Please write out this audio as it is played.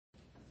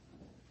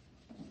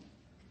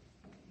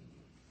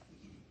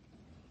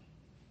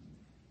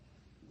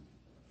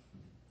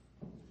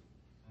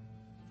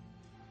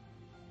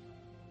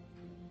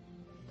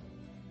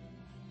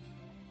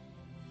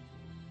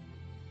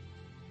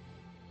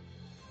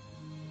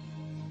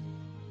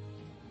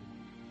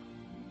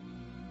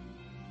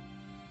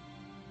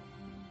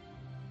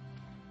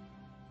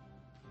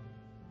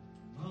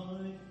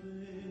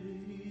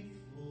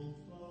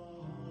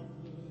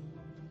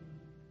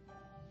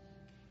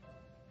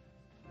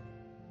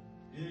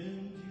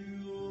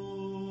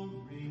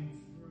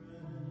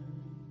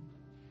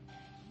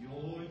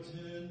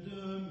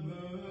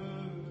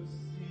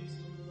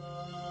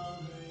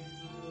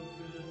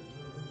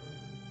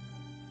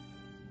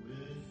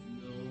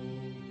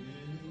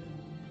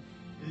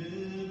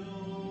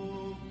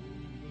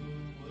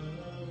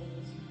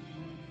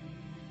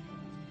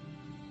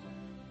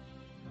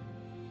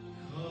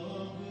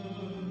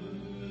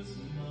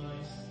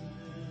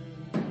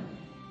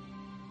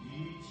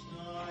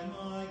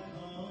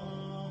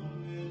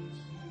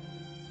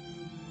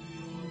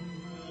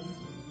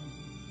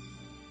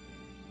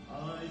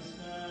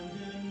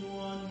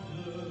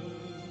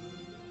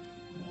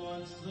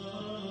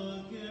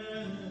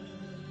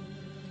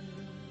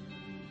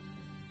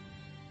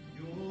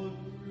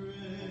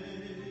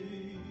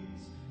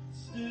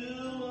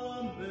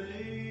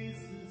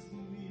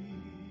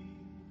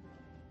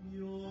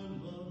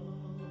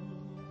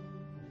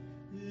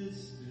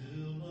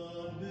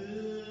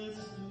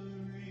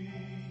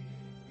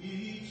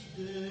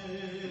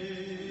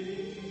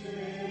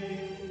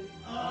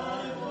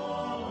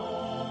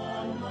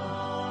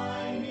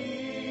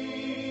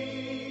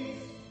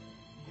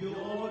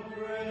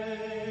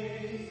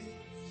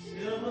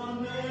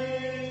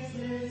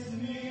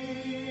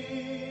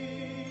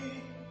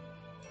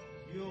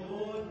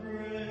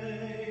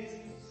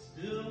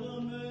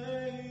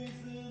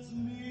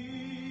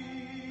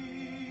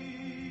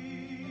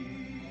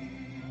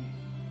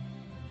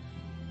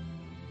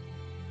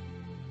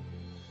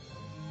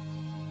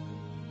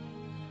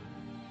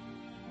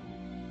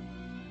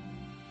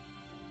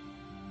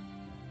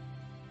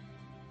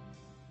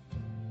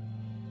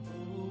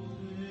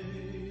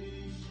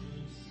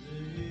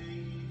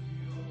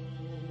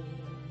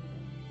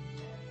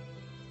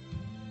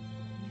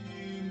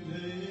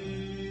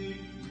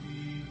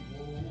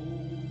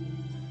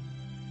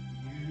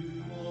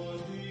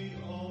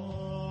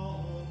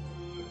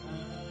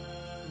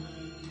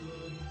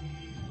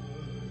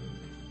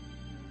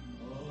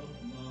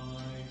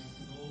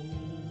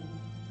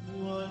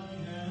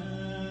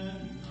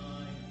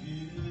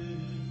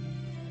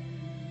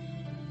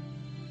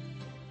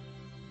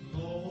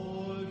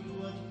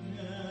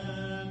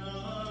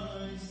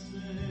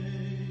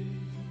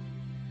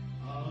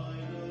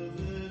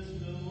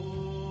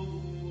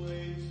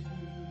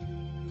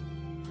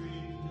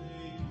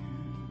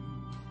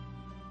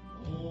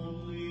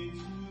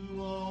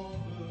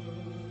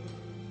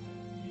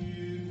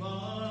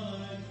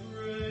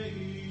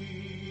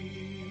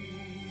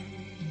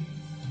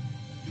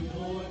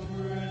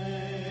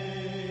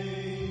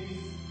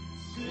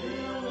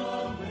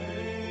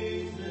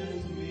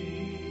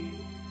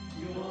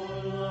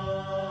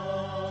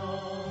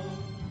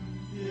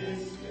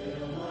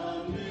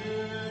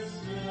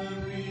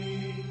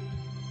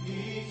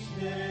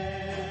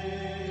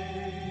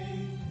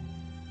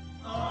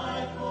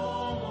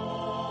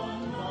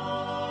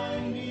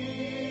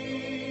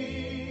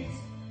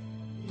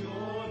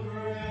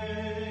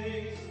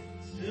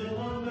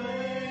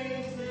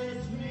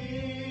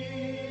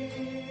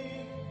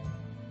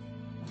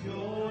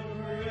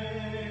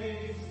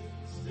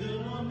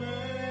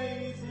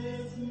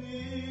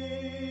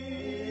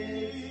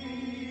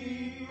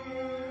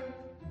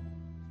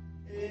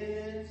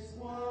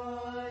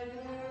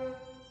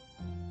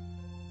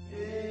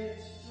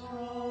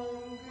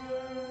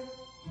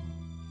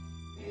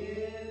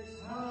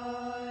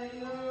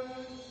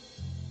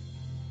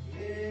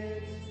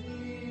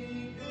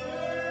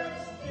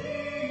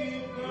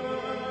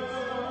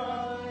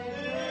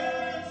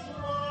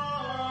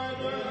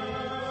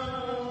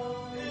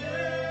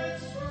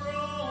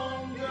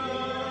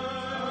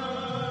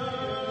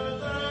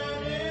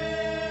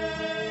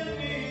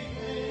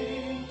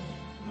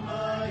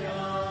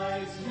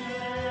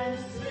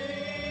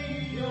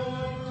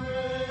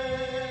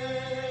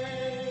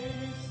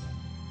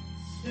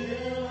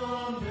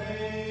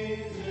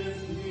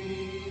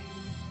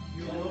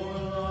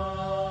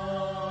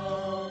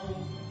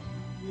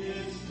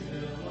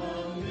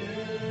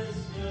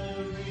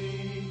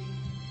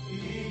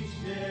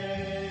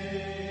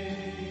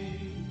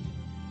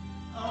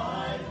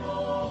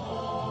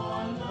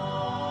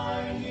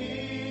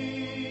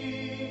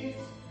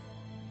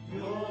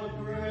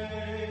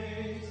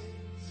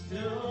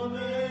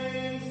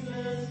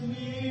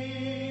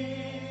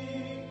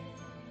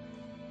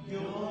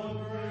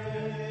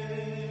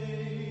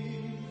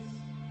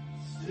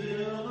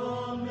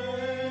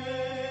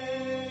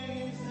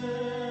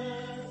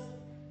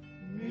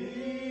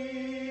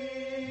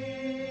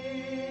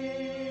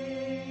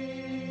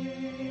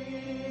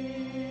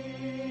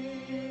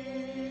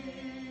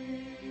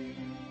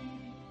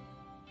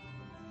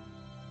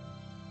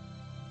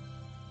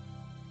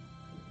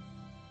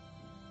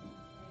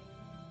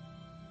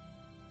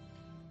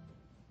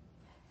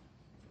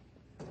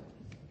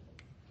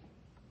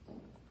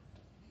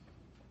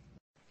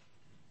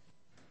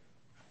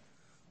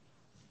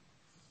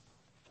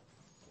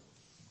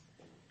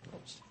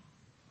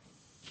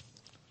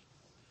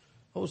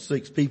Those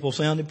 6 people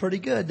sounded pretty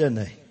good, didn't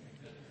they?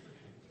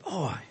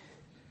 Boy.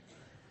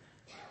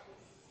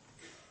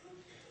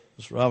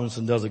 Miss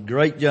Robinson does a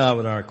great job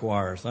with our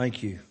choir.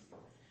 Thank you,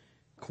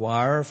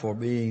 choir, for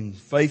being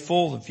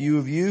faithful, the few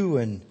of you,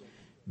 and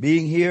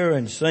being here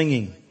and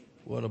singing.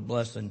 What a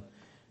blessing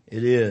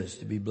it is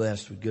to be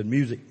blessed with good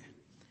music.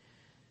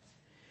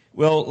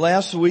 Well,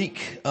 last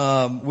week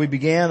we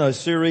began a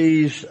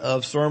series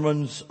of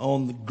sermons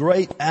on the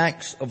great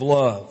acts of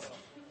love.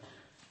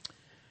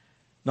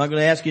 Not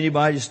going to ask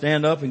anybody to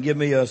stand up and give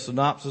me a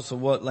synopsis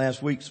of what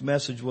last week's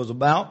message was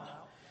about.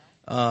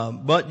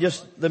 But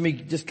just let me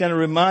just kind of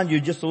remind you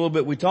just a little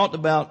bit. We talked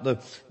about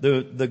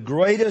the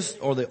greatest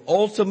or the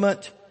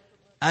ultimate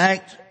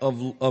act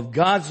of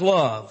God's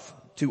love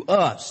to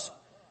us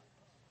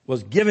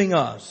was giving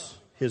us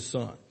His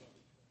Son,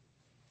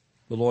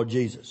 the Lord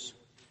Jesus.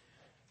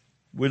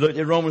 We looked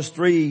at Romans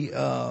 3,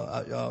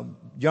 John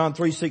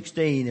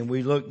 3:16, and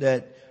we looked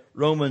at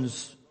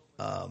Romans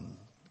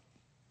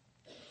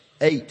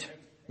 8.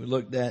 We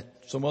looked at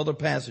some other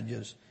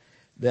passages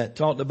that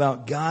talked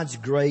about God's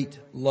great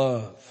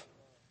love.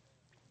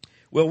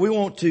 Well, we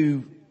want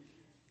to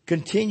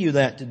continue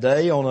that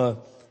today on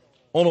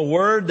a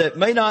word that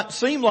may not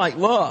seem like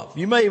love.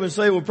 You may even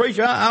say, well,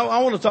 preacher, I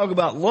want to talk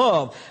about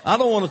love. I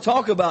don't want to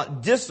talk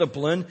about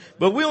discipline,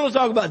 but we want to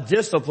talk about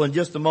discipline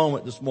just a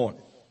moment this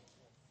morning.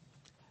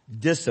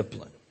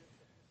 Discipline.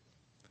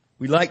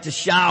 We like to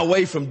shy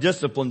away from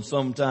discipline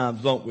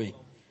sometimes, don't we?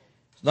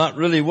 It's not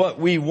really what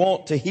we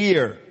want to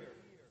hear.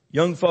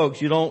 Young folks,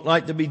 you don't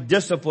like to be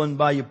disciplined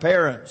by your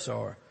parents,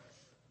 or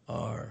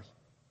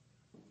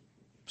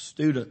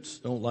students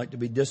don't like to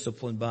be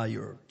disciplined by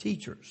your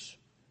teachers.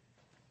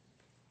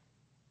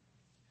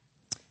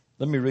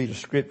 Let me read a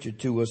scripture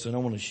to us, and I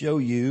want to show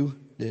you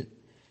that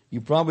you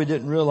probably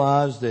didn't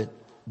realize that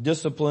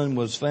discipline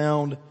was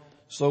found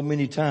so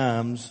many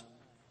times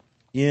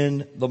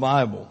in the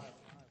Bible.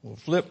 We'll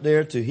flip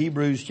there to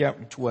Hebrews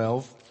chapter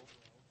 12.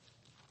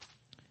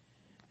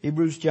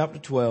 Hebrews chapter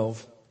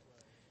 12.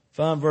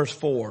 Find verse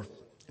 4,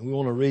 and we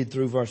want to read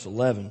through verse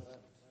 11.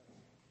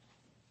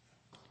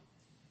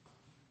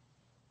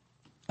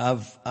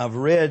 I've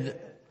read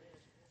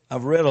a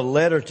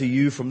letter to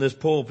you from this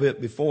pulpit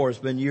before. It's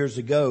been years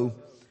ago.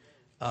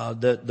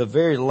 The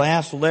very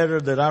last letter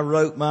that I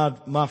wrote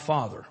my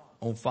father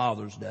on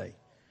Father's Day.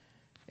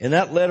 And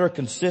that letter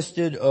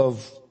consisted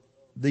of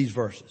these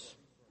verses.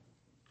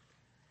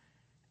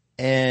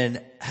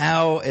 And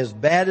how, as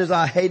bad as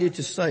I hated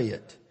to say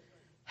it,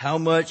 how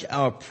much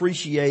I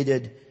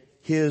appreciated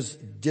his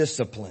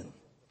discipline.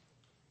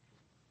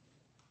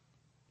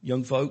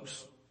 Young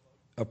folks,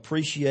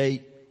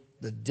 appreciate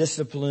the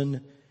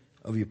discipline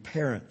of your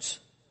parents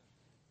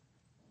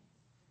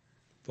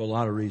for a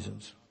lot of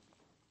reasons.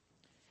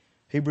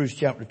 Hebrews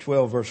chapter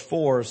 12 verse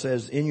 4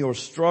 says, in your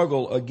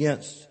struggle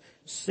against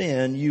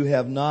sin, you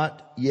have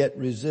not yet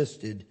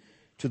resisted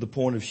to the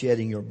point of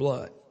shedding your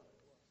blood.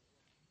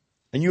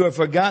 And you have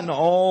forgotten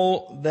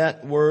all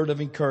that word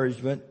of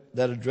encouragement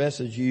that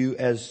addresses you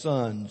as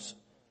sons.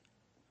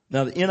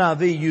 Now the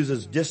NIV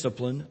uses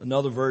discipline.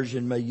 Another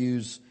version may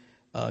use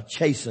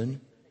chasten.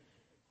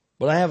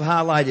 But I have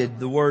highlighted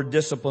the word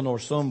discipline or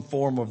some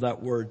form of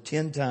that word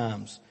 10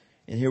 times.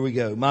 And here we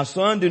go. My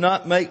son, do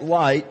not make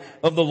light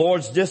of the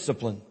Lord's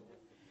discipline,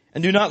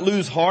 and do not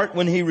lose heart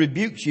when he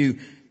rebukes you.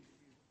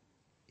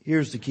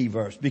 Here's the key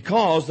verse.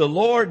 Because the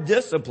Lord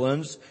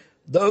disciplines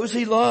those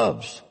he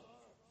loves,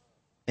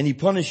 and he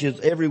punishes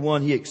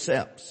everyone he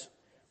accepts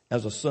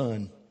as a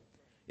son.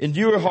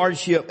 Endure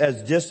hardship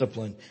as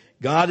discipline.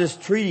 God is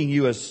treating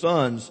you as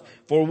sons.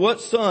 For what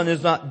son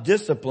is not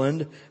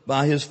disciplined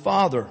by his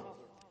father?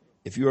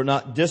 If you are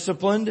not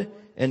disciplined,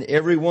 and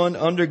everyone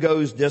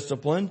undergoes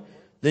discipline,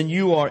 then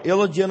you are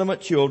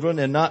illegitimate children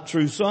and not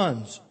true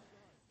sons.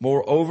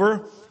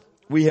 Moreover,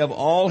 we have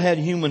all had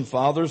human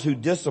fathers who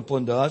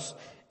disciplined us,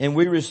 and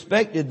we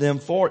respected them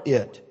for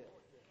it.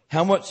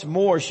 How much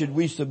more should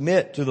we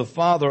submit to the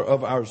Father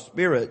of our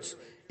spirits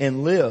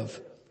and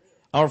live?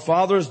 Our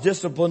fathers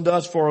disciplined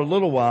us for a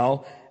little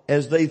while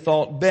as they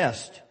thought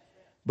best,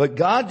 but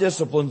God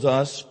disciplines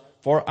us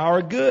for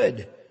our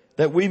good,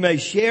 that we may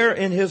share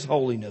in his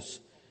holiness.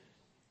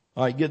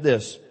 All right, get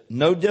this.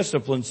 No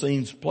discipline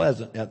seems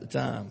pleasant at the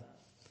time,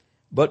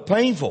 but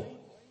painful.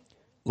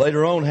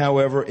 Later on,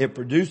 however, it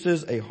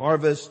produces a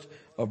harvest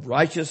of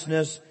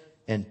righteousness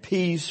and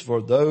peace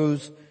for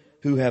those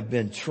who have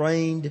been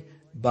trained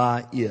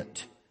by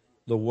it.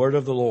 The word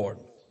of the Lord.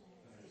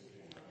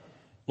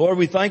 Lord,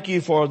 we thank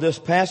you for this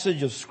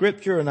passage of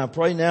scripture, and I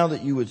pray now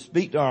that you would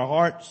speak to our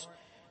hearts,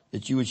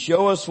 that you would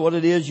show us what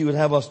it is you would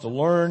have us to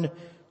learn.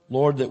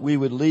 Lord, that we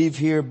would leave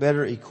here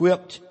better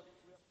equipped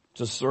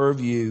to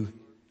serve you.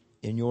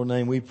 In your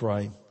name we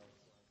pray.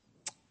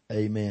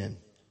 Amen.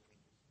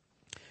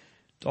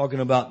 Talking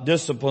about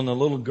discipline, a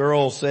little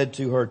girl said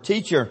to her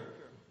teacher,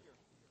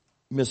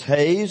 Miss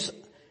Hayes,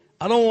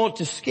 I don't want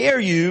to scare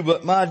you,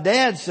 but my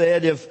dad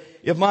said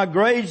if my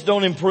grades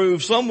don't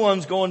improve,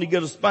 someone's going to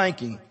get a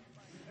spanking.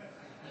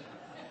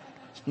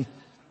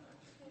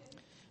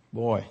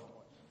 Boy,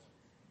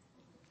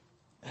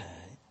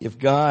 if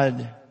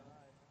God,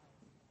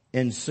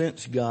 and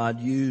since God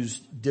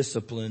used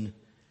discipline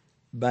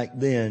back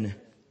then,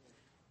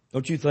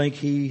 don't you think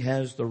he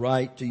has the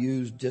right to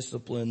use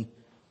discipline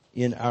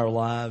in our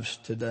lives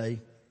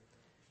today?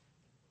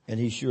 And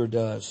he sure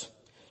does.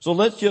 So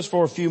let's just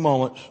for a few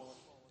moments,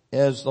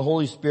 as the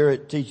Holy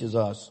Spirit teaches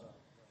us,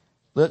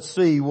 let's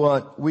see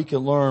what we can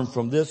learn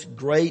from this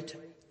great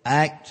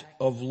act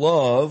of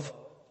love.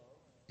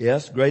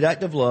 Yes, great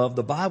act of love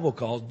the Bible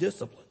calls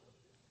discipline.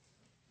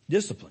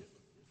 Discipline.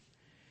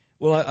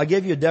 Well, I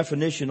gave you a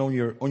definition on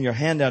your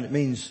handout. It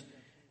means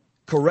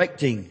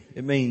correcting.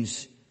 It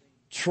means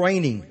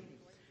training.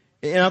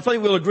 And I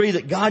think we'll agree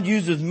that God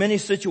uses many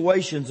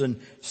situations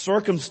and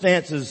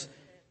circumstances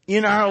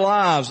in our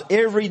lives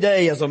every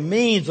day as a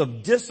means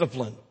of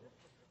discipline,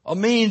 a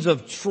means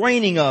of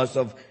training us,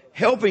 of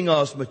helping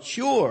us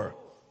mature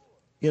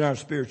in our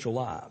spiritual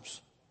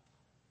lives.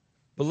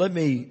 But let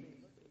me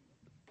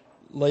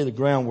lay the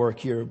groundwork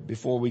here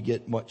before we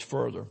get much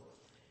further.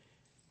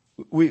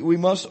 We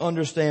must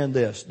understand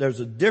this.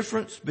 There's a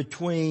difference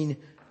between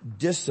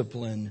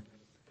discipline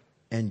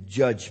and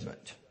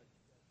judgment.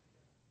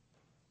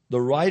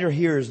 the writer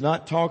here is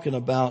not talking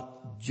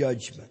about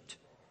judgment.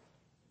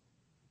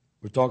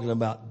 We're talking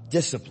about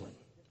discipline.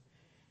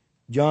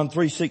 John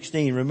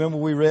 3:16. Remember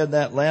we read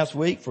that last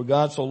week. For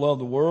God so loved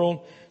the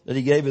world that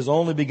he gave his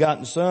only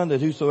begotten Son,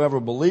 that whosoever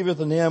believeth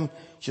in him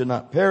should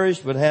not perish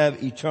but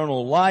have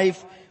eternal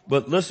life.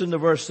 But listen to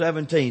verse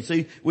 17.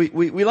 See,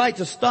 we like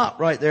to stop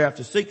right there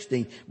after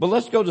 16. But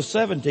let's go to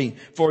 17.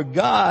 For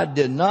God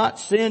did not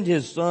send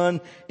his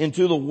Son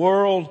into the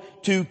world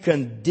to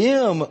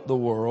condemn the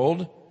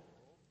world,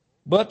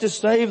 but to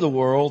save the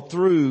world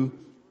through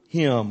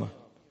him.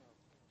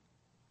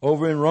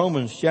 Over in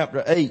Romans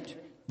chapter 8,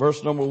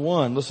 verse number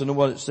 1, listen to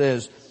what it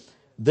says.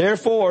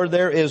 Therefore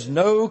there is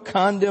no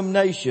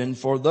condemnation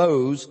for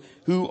those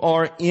who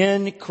are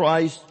in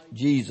Christ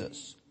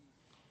Jesus.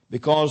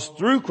 Because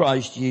through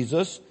Christ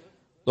Jesus,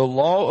 the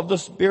law of the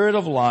Spirit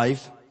of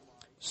life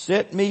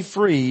set me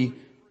free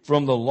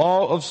from the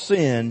law of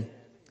sin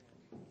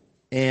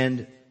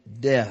and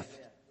death.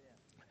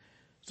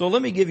 So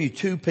let me give you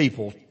two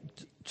people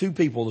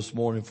this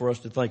morning for us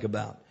to think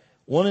about.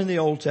 One in the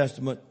Old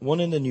Testament, one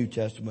in the New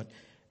Testament.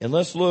 And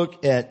let's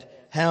look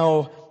at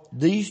how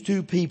these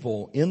two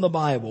people in the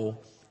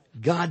Bible,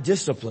 God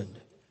disciplined.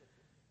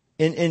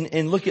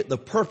 And look at the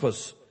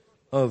purpose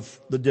of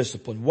the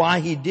discipline,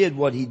 why he did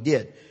what he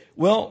did.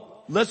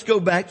 Well, let's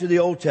go back to the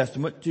Old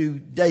Testament to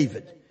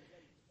David.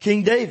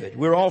 King David.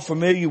 We're all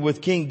familiar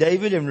with King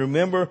David and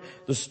remember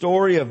the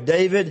story of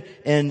David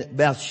and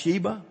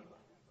Bathsheba.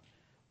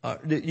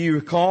 You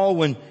recall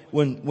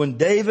when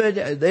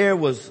David there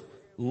was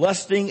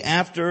lusting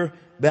after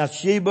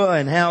Bathsheba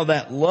and how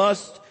that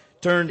lust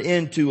turned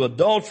into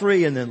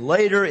adultery and then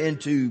later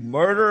into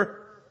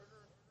murder.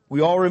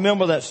 We all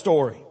remember that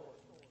story.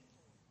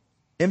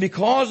 And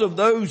because of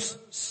those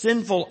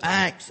sinful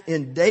acts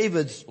in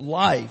David's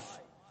life,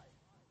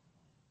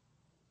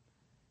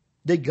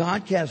 did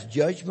God cast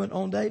judgment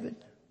on David?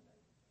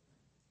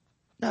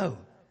 No.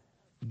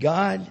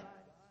 God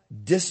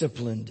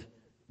disciplined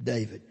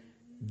David.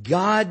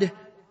 God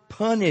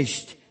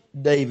punished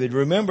David.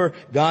 Remember,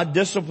 God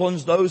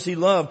disciplines those he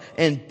loves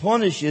and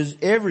punishes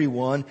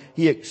everyone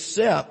he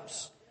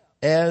accepts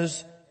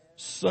as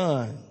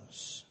sons.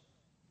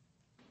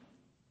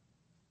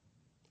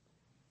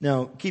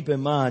 Now, keep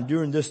in mind,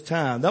 during this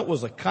time, that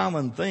was a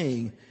common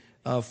thing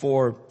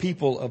for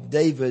people of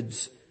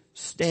David's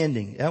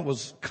standing. That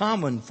was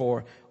common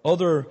for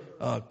other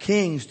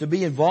kings to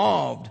be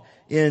involved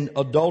in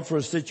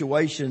adulterous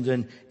situations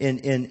and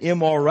in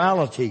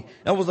immorality.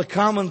 That was a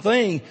common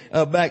thing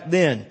back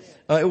then.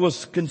 It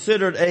was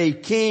considered a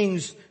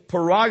king's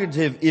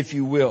prerogative, if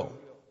you will.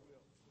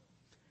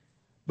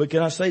 But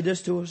can I say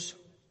this to us?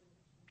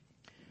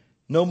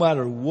 No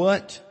matter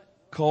what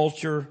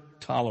culture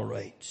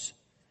tolerates,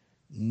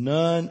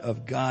 none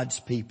of God's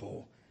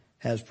people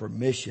has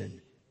permission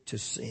to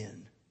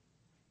sin.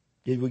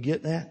 Did we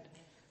get that?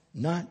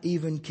 Not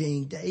even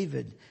King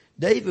David.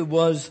 David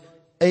was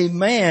a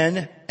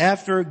man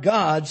after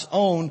God's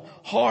own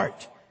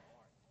heart.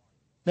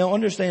 Now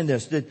understand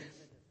this, that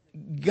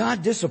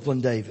God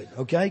disciplined David,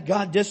 okay?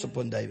 God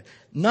disciplined David.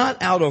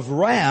 Not out of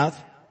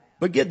wrath,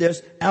 but get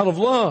this, out of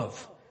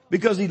love.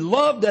 Because he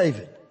loved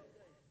David.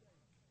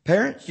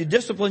 Parents, you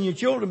discipline your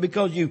children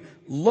because you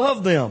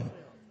love them.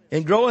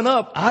 And growing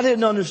up, I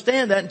didn't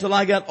understand that until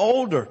I got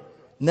older.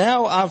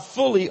 Now I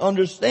fully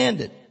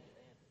understand it.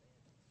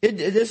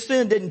 This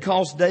sin didn't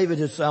cost David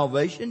his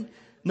salvation.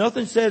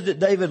 Nothing says that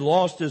David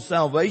lost his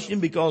salvation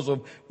because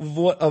of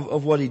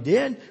what he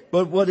did.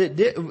 But it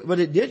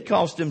did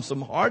cost him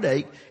some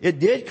heartache. It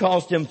did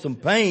cost him some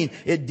pain.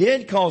 It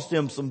did cost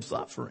him some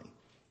suffering.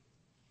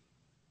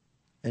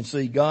 And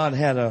see, God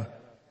had a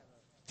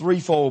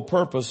threefold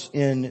purpose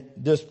in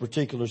this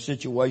particular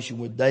situation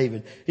with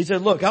David. He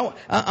said, look,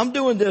 I'm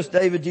doing this,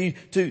 David,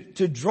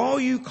 to draw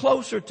you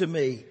closer to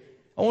me.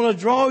 I want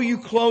to draw you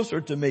closer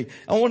to me.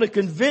 I want to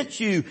convince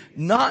you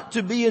not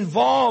to be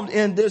involved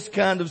in this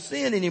kind of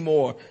sin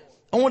anymore.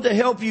 I want to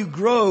help you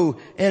grow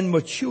and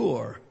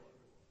mature.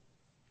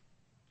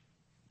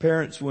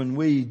 Parents, when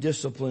we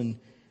discipline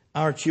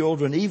our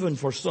children, even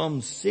for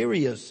some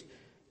serious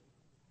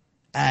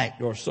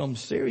act or some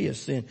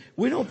serious sin,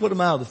 we don't put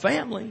them out of the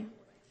family.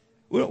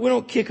 We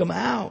don't kick them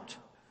out.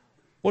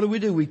 What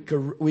do?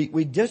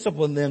 We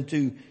discipline them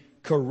to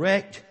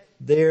correct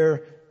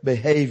their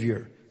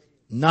behavior,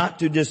 not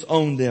to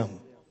disown them.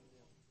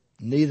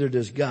 Neither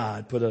does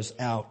God put us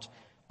out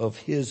of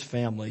his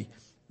family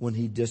when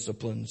he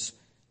disciplines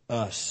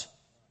us.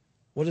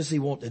 What does he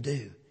want to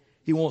do?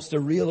 He wants to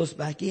reel us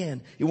back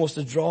in. He wants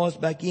to draw us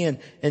back in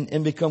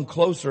and become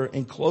closer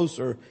and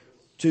closer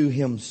to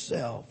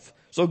himself.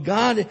 So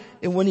God,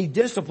 and when he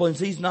disciplines,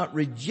 he's not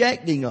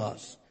rejecting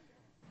us,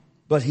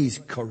 but he's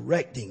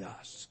correcting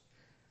us.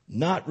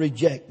 Not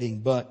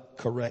rejecting, but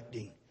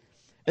correcting.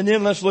 And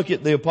then let's look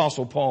at the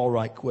Apostle Paul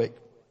right quick.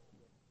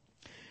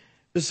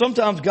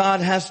 Sometimes God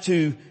has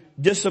to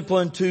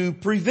discipline to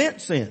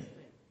prevent sin,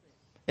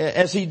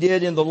 as he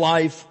did in the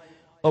life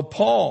of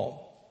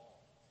Paul.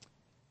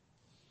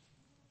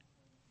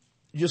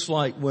 Just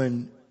like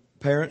when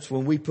Parents,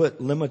 when we put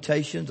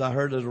limitations, I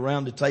heard it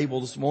around the table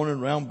this morning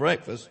around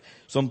breakfast,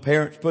 some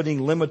parents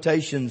putting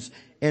limitations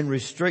and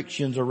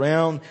restrictions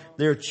around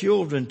their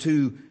children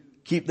to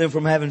keep them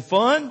from having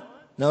fun?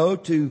 No,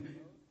 to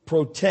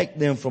protect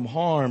them from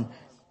harm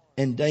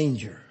and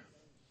danger.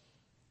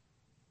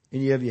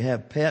 Any of you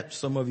have pets?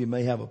 Some of you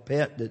may have a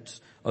pet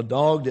that's a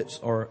dog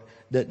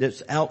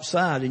that's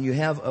outside, and you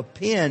have a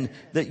pen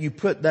that you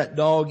put that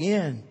dog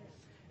in.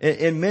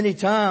 And many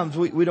times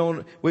we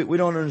don't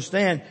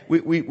understand.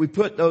 We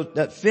put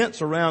that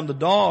fence around the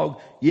dog,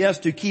 yes,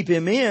 to keep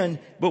him in,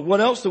 but what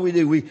else do?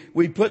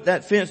 We put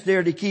that fence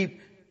there to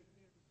keep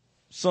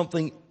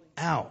something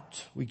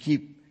out. We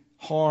keep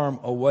harm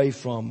away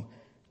from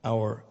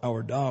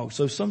our dog.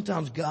 So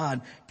sometimes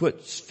God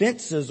puts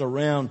fences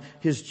around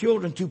His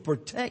children to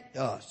protect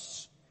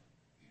us.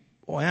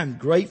 Boy, I'm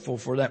grateful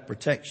for that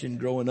protection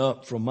growing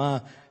up from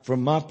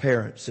my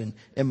parents and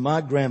my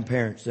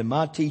grandparents and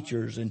my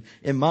teachers and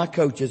my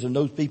coaches and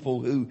those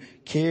people who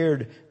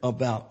cared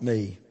about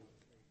me.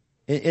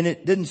 And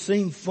it didn't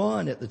seem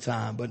fun at the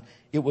time, but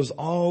it was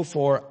all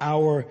for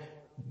our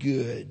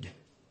good.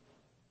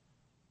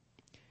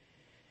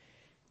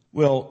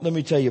 Well, let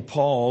me tell you,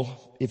 Paul,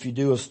 if you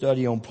do a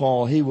study on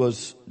Paul, he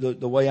was,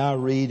 the way I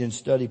read and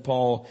study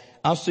Paul,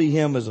 I see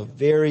him as a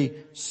very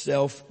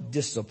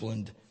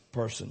self-disciplined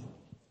person.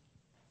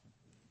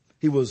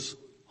 He was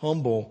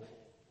humble,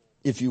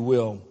 if you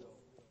will.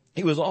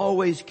 He was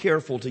always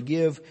careful to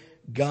give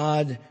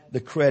God the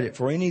credit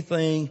for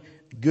anything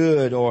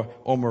good or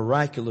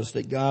miraculous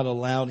that God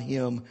allowed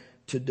him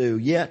to do.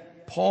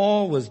 Yet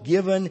Paul was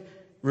given,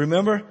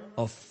 remember,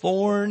 a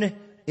thorn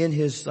in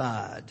his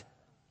side.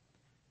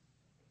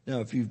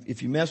 Now, if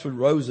you mess with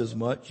roses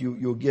much,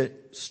 you'll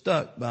get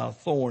stuck by a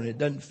thorn. It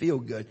doesn't feel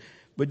good.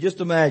 But just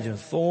imagine a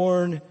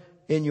thorn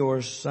in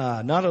your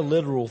side. Not a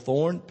literal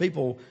thorn.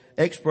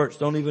 Experts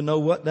don't even know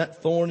what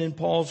that thorn in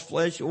Paul's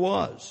flesh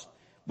was.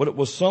 But it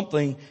was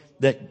something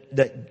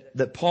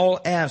that Paul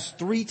asked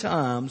 3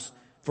 times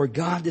for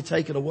God to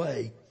take it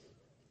away.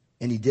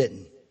 And He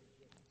didn't.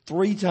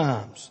 3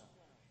 times.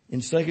 In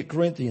 2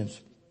 Corinthians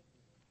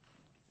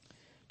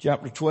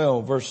chapter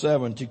 12, verse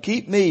 7, to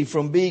keep me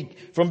from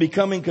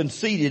becoming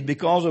conceited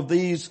because of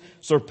these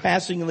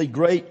surpassingly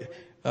great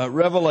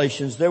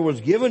revelations, there was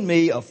given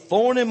me a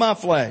thorn in my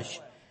flesh,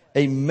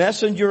 a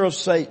messenger of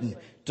Satan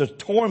to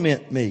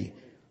torment me.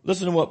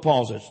 Listen to what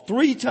Paul says.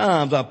 3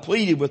 times I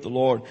pleaded with the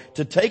Lord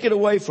to take it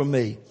away from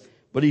me.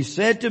 But He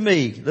said to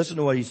me, listen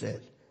to what He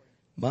said,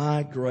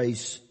 my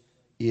grace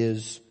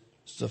is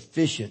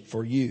sufficient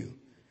for you,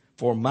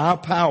 for my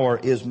power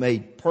is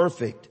made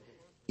perfect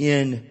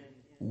in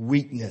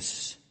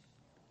weakness.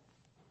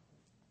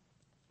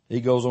 He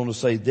goes on to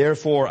say,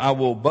 therefore I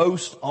will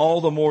boast all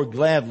the more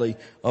gladly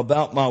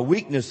about my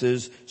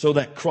weaknesses so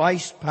that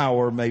Christ's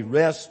power may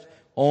rest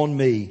on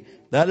me.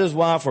 That is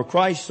why for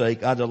Christ's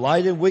sake I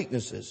delight in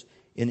weaknesses,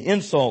 in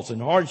insults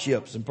and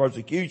hardships and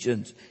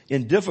persecutions,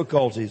 in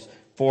difficulties.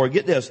 For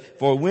get this,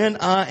 for when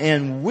I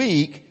am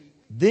weak,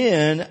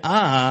 then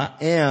I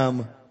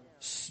am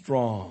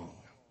strong.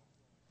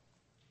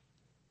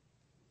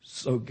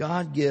 So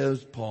God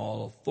gives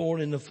Paul a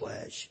thorn in the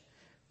flesh,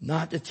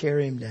 not to tear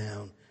him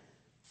down,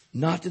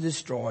 not to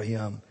destroy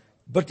him,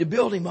 but to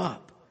build him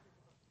up.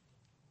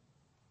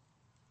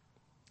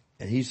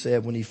 And he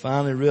said when he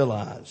finally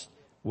realized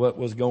what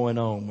was going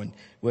on,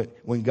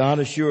 when God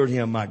assured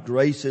him, my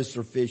grace is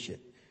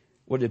sufficient,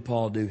 what did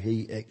Paul do?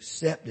 He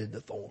accepted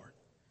the thorn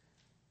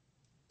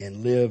and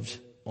lived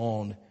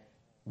on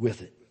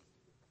with it.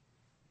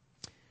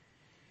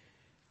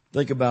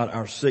 Think about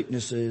our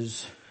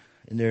sicknesses.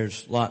 And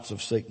there's lots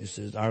of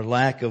sicknesses, our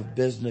lack of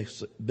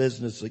business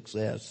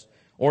success,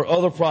 or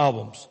other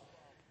problems.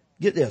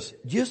 Get this,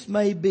 just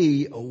may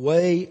be a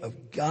way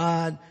of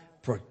God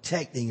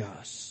protecting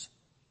us.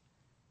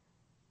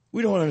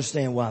 We don't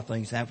understand why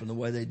things happen the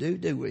way they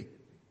do we?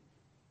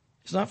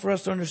 It's not for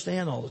us to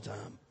understand all the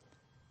time.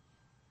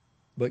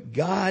 But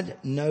God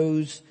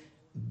knows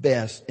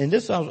best. And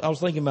this, I was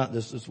thinking about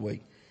this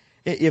week.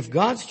 If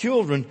God's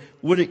children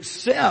would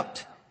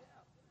accept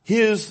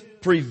His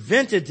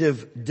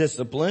preventative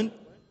discipline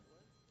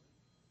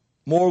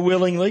more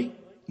willingly,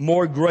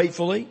 more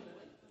gratefully,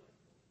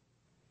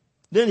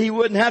 then He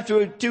wouldn't have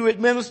to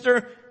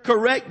administer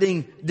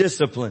correcting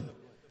discipline.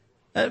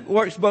 That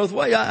works both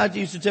ways. I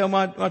used to tell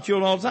my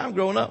children all the time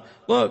growing up,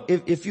 look,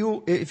 if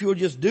you'll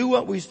just do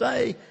what we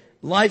say,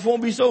 life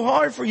won't be so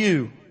hard for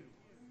you.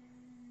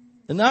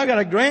 And now I got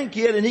a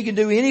grandkid and he can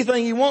do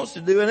anything he wants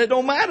to do and it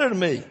don't matter to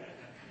me.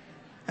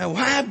 And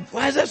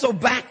why is that so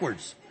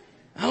backwards?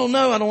 I don't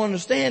know. I don't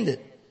understand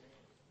it.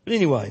 But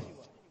anyway,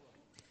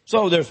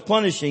 so there's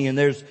punishing and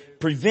there's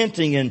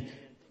preventing, and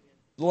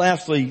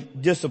lastly,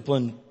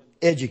 discipline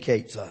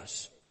educates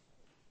us.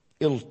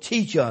 It'll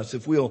teach us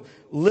if we'll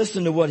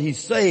listen to what He's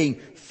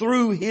saying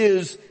through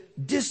His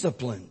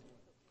discipline.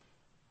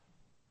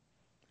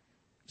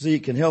 See,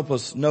 it can help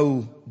us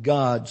know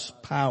God's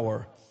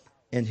power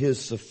and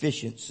His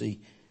sufficiency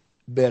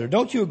better.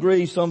 Don't you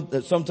agree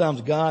that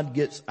sometimes God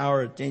gets our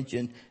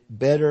attention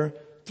better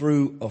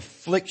through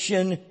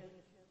affliction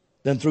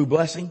than through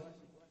blessing?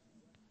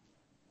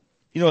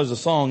 You know, there's a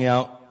song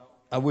out.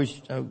 I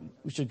wish I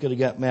could have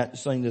got Matt to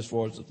sing this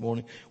for us this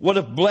morning. What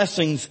if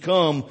blessings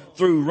come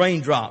through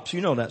raindrops?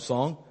 You know that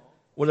song.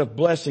 What if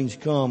blessings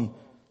come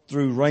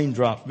through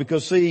raindrops?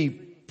 Because see,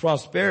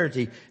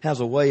 prosperity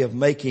has a way of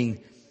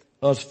making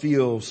us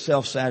feel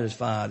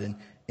self-satisfied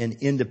and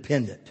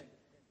independent.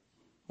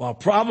 While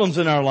problems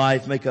in our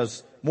life make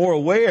us more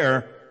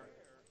aware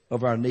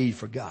of our need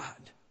for God.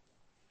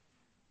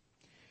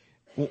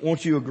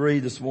 Won't you agree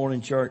this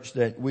morning, church,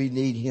 that we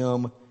need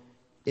Him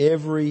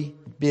every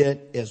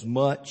bit as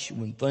much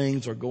when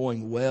things are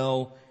going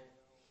well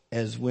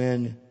as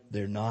when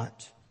they're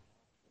not?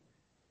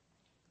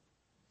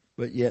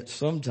 But yet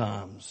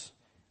sometimes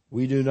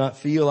we do not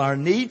feel our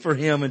need for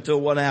Him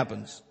until what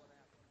happens?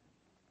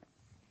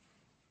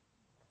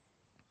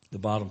 The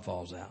bottom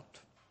falls out.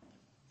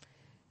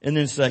 And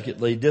then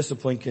secondly,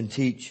 discipline can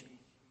teach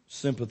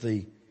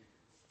sympathy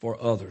for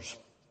others.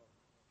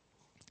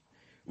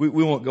 We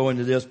won't go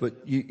into this,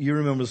 but you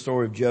remember the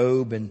story of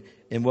Job and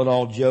what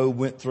all Job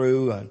went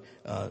through,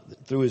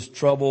 through his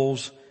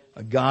troubles.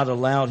 God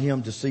allowed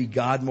him to see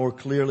God more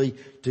clearly,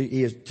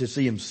 to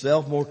see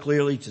himself more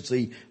clearly, to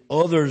see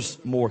others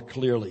more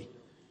clearly.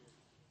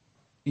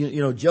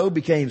 You know, Job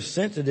became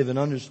sensitive in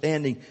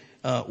understanding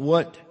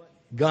what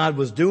God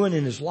was doing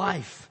in his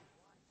life.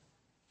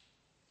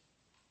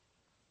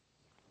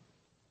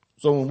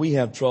 So when we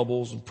have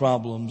troubles and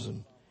problems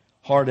and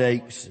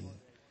heartaches, and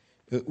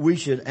we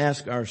should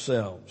ask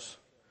ourselves,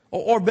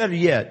 or better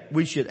yet,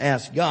 we should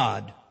ask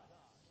God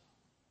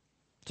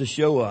to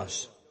show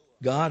us,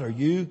 God, are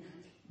you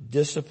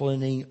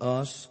disciplining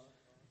us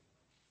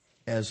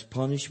as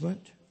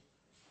punishment?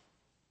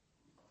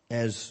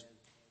 As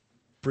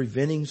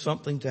preventing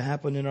something to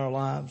happen in our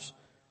lives?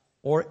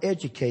 Or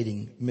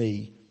educating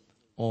me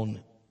on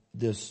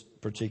this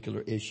particular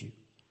issue?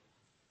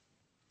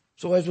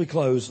 So as we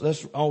close,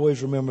 let's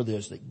always remember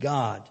this, that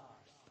God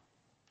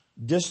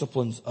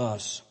disciplines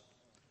us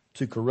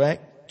to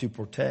correct, to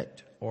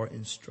protect, or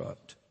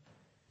instruct.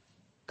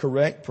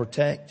 Correct,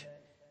 protect,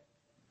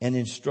 and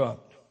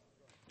instruct.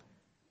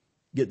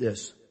 Get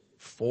this,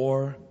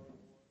 for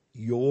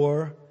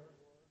your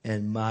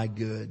and my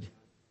good.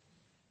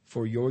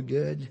 For your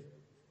good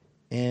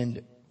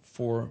and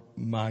for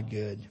my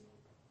good.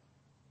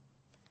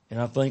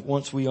 And I think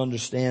once we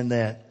understand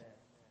that,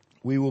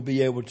 we will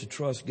be able to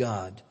trust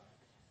God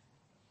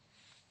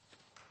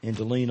and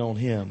to lean on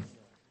Him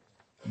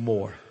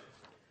more.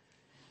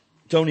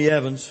 Tony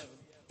Evans,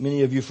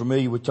 many of you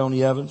familiar with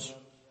Tony Evans?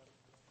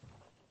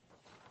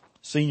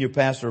 Senior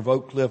pastor of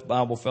Oak Cliff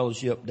Bible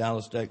Fellowship,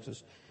 Dallas,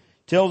 Texas.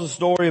 Tells a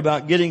story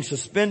about getting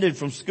suspended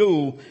from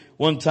school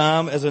one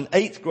time as an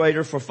 8th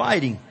grader for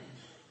fighting.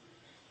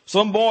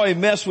 Some boy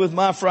messed with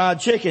my fried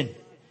chicken.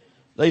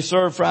 They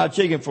served fried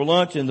chicken for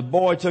lunch and the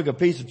boy took a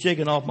piece of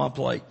chicken off my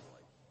plate.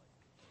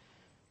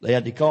 They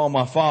had to call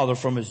my father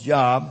from his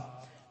job.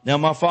 Now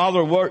my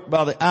father worked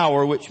by the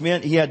hour, which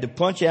meant he had to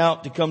punch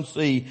out to come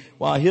see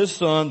while his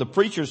son, the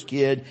preacher's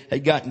kid,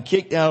 had gotten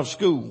kicked out of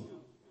school.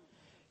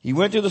 He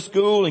went to the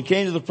school and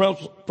came to the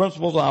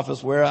principal's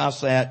office where I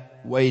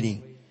sat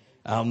waiting.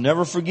 I'll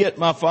never forget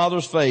my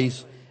father's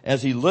face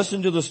as he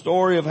listened to the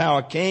story of how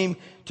I came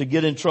to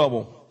get in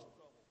trouble.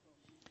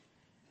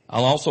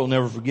 I'll also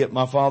never forget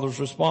my father's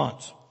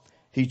response.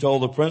 He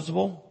told the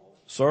principal,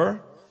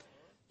 "Sir,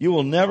 you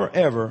will never,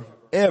 ever,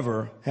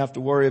 ever have to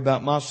worry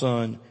about my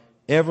son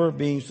ever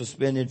being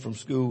suspended from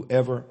school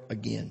ever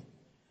again."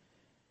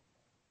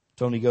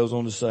 Tony goes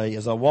on to say,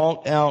 as I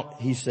walked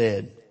out, he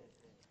said,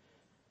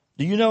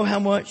 "Do you know how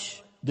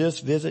much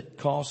this visit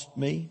cost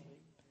me?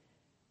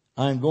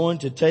 I'm going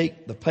to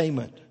take the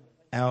payment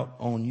out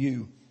on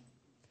you."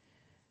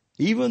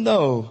 Even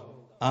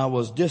though I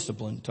was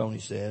disciplined, Tony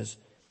says,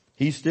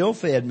 he still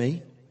fed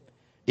me.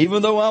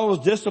 Even though I was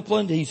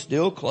disciplined, he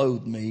still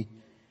clothed me.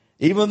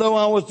 Even though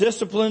I was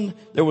disciplined,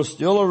 there was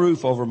still a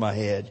roof over my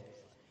head.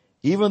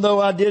 Even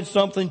though I did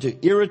something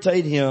to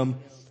irritate him,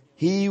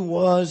 he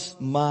was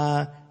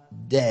my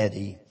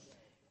daddy,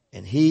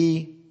 and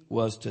he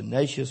was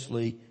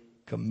tenaciously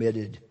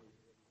committed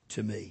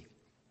to me.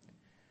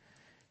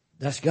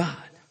 That's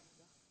God.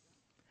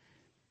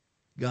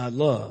 God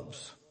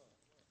loves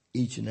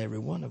each and every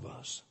one of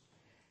us.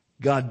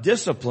 God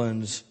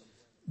disciplines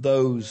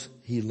those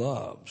He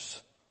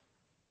loves.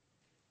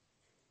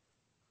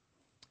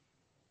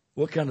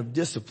 What kind of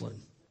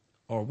discipline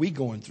are we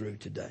going through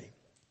today?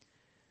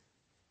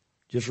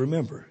 Just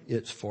remember,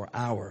 it's for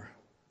our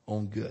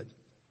own good.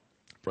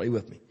 Pray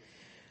with me.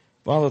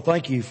 Father,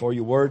 thank you for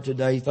your word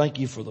today. Thank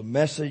you for the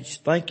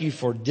message. Thank you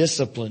for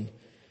discipline.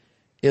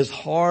 As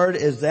hard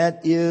as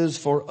that is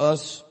for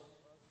us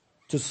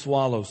to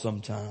swallow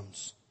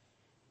sometimes,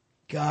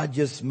 God,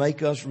 just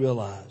make us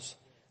realize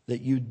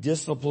that you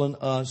discipline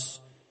us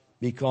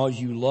because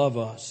you love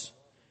us.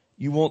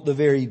 You want the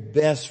very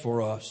best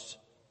for us.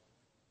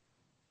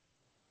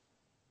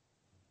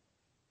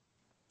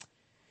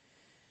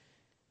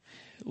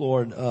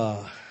 Lord,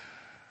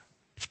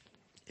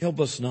 help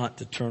us not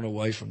to turn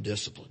away from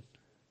discipline.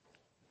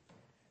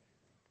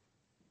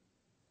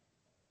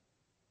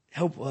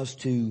 help us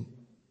to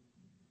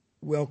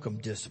welcome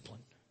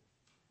discipline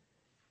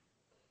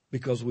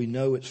because we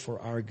know it's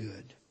for our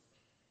good.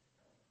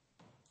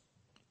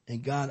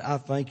 And God, I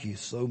thank you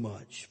so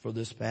much for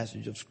this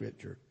passage of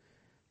Scripture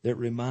that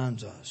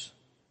reminds us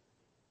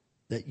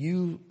that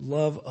you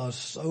love us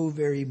so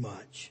very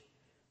much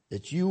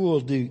that you will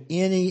do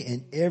any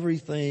and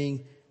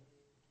everything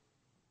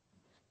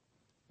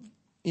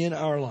in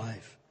our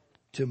life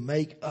to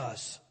make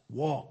us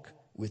walk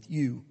with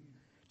you,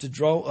 to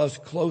draw us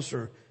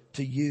closer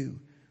to you.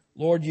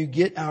 Lord, you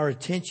get our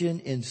attention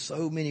in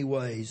so many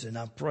ways, and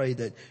I pray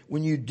that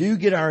when you do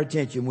get our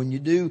attention, when you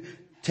do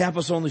tap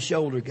us on the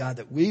shoulder, God,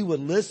 that we would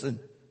listen.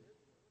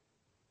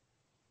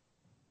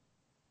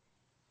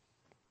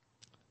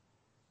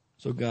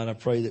 So God, I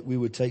pray that we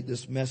would take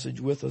this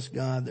message with us,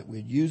 God, that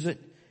we'd use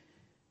it.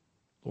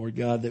 Lord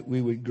God, that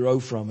we would grow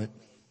from it.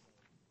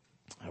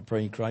 I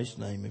pray in Christ's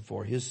name and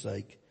for his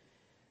sake.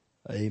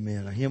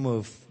 Amen. A hymn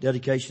of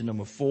dedication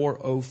number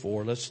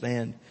 404. Let's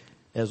stand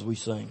as we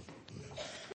sing.